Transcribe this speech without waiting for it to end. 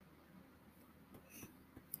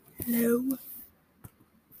Hello.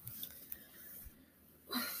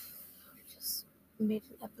 I just made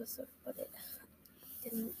an episode, but it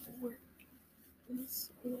didn't work. I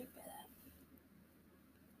was annoyed by that.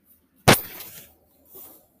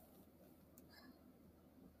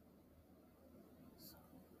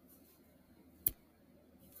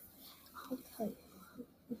 I'll tell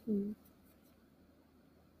you.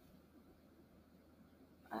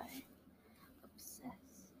 I obsess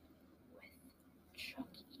with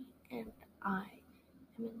Chucky, and I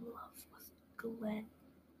am in love with Glenn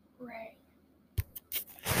Ray.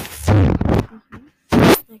 I called him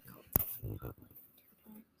out like 2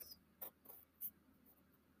 times.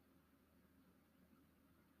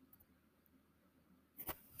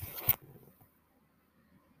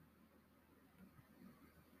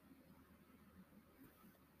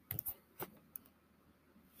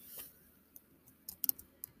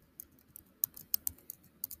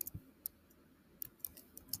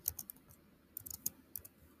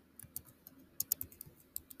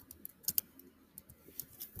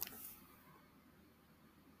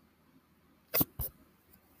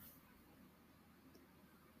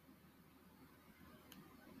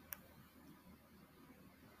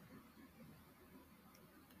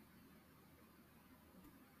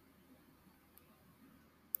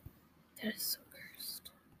 That is so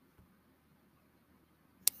cursed.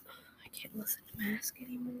 I can't listen to Mask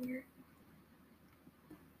anymore.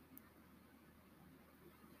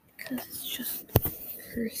 Because it's just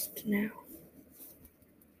cursed now.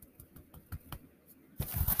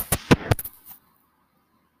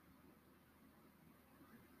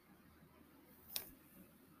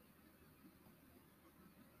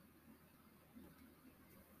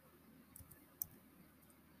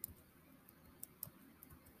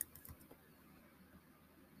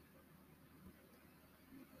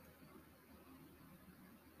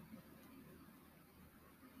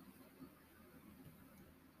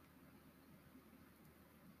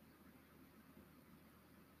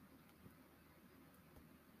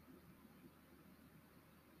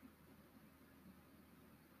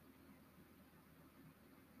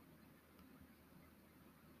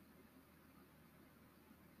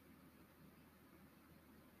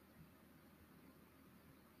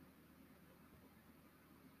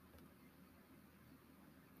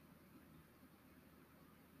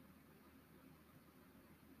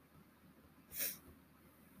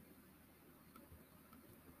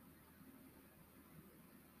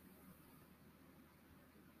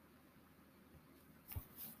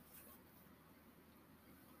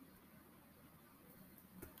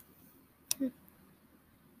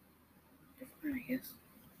 Different, I guess.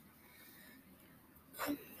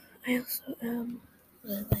 I also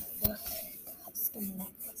really like the custom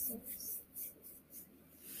necklaces,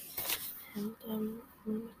 and I'm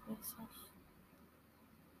gonna make myself.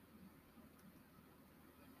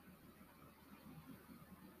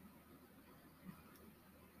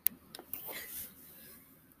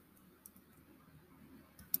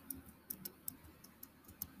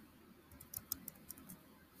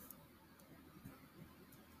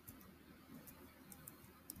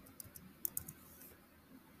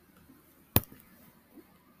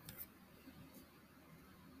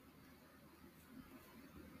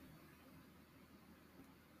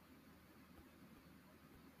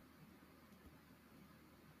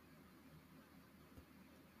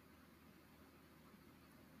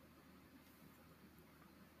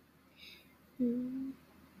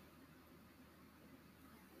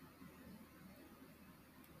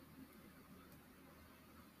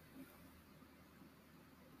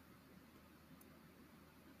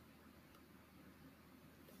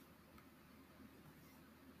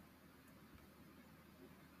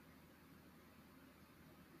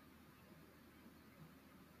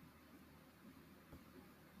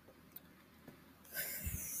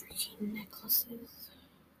 Freaking necklaces.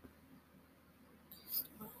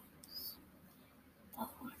 Customize. The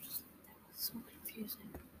other one that was so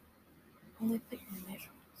confusing. Only put your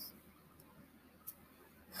measurements.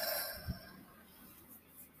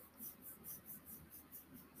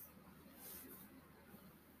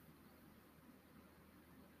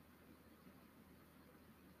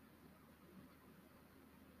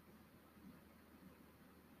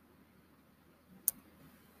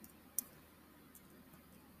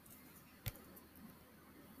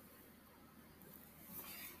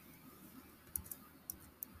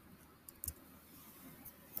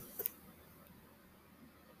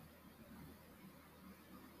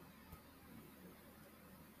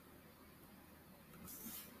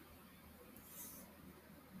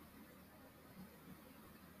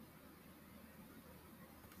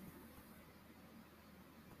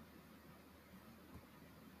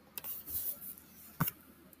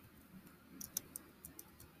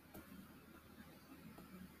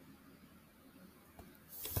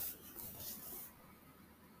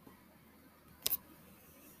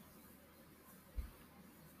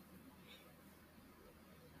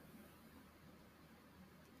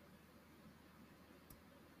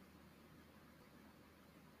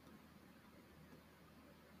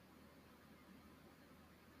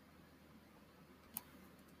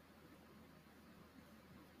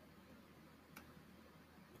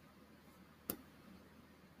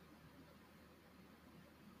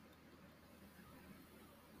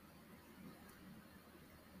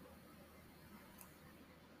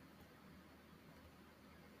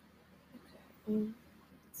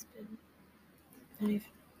 It's been not even.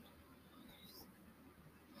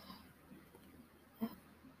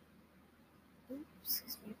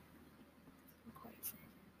 Excuse me. I'm quiet for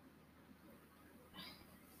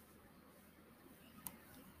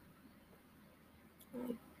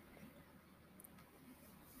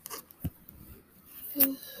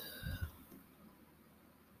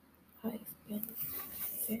I've been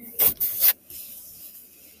very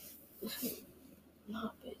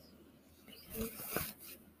not busy because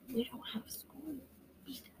we don't have school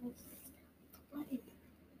because it's flooded.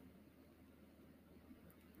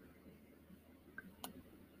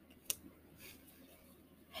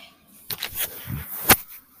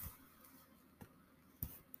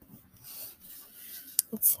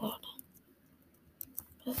 It's sad,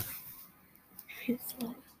 but it's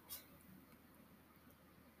life.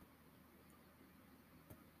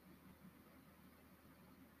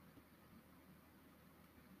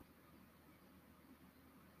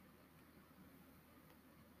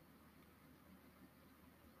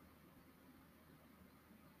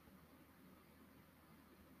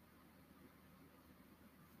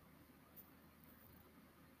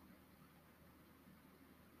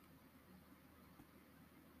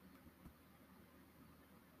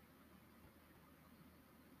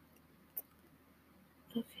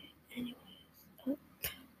 Okay, anyways,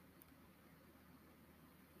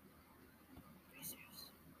 be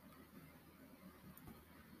serious.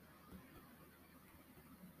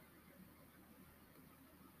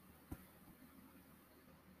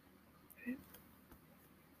 Right?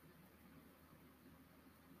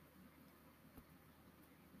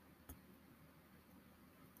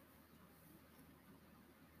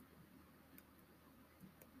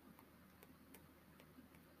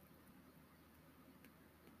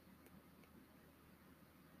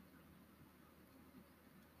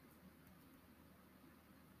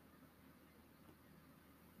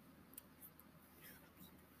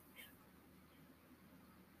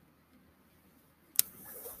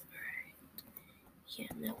 Yeah,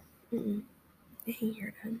 no.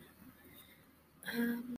 You're done.